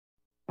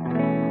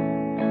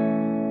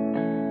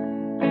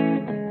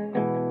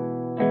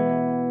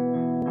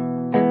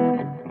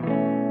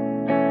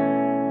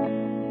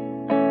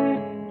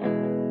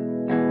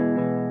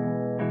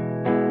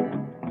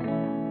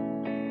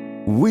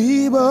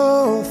We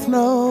both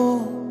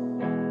know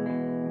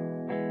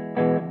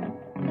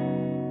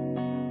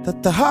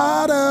that the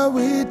harder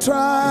we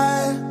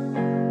try,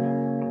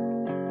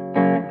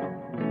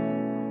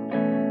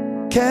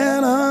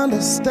 can't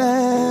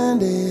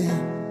understand it.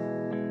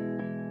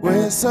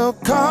 We're so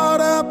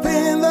caught up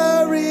in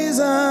the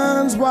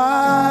reasons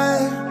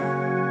why.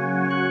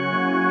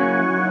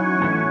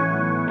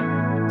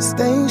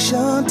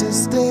 Station to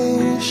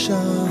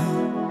station,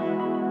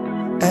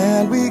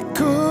 and we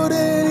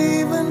couldn't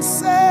even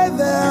say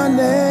their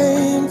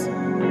names.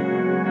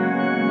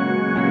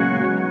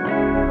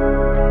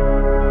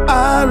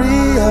 I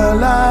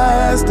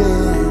realized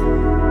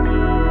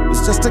it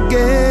was just a game.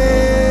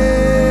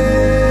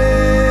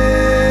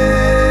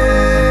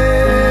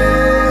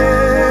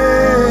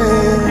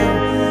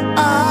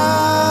 I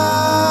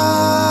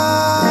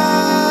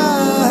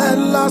had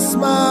lost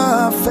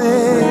my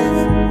faith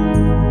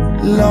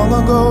long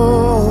ago.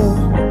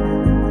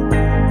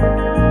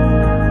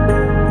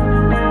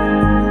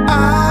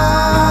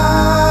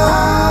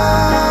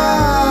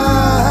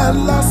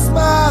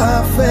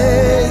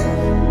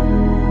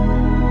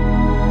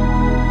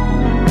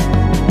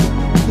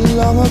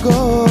 Long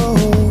ago,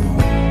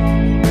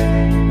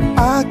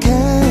 I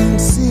can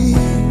see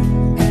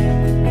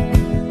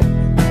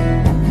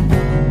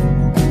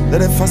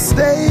that if I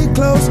stay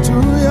close to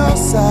your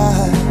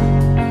side,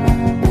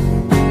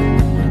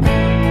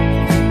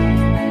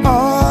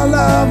 all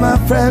of my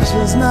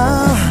pressures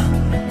now,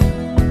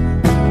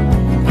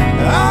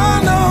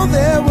 I know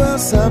they will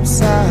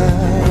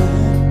subside.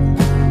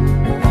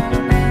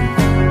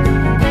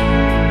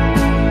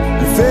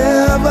 If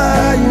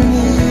ever you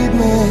need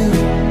me,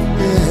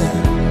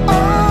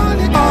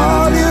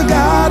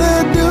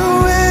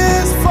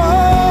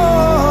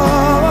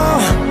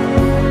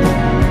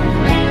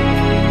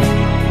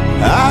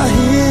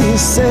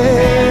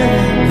 say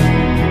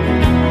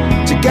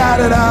you got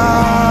it all.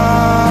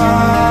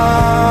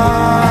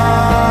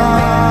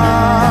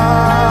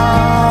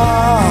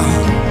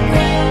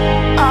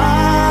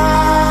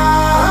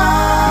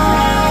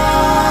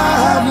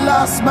 I've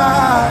lost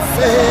my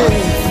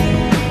faith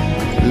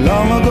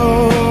long ago.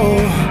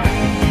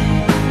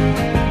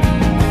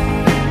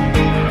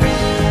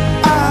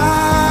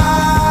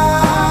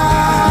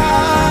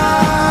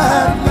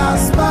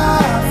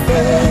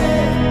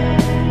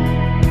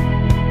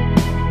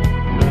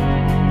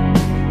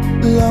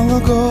 Long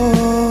ago,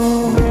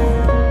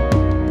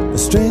 a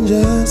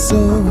stranger, so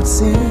it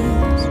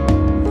seems.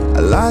 I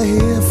lie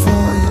here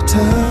for your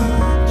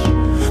touch,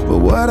 but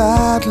what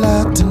I'd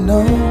like to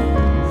know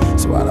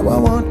is why do I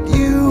want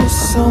you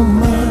so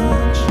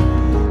much?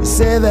 You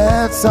say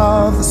that's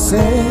all the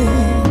same.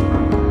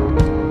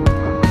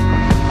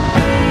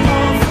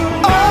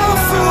 All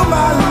through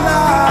my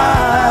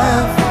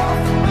life,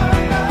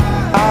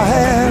 I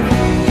have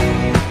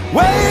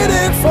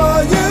waited for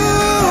you.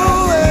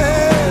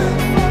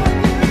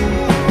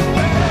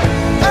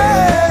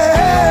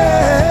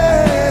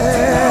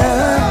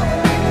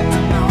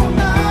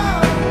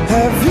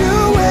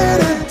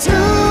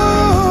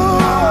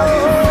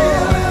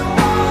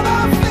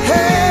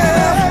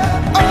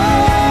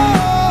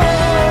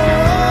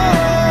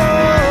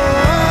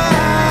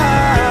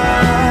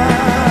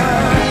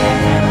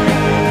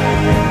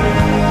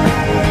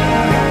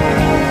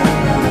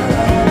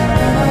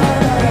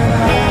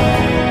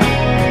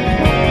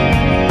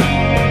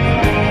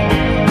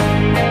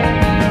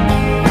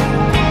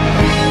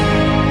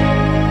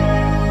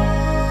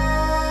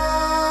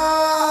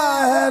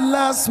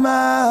 Lost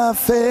my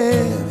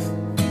faith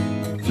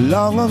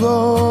long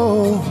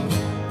ago.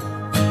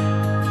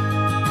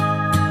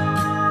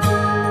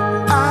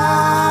 I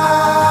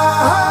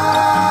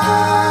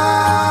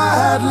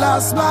had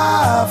lost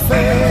my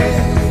faith.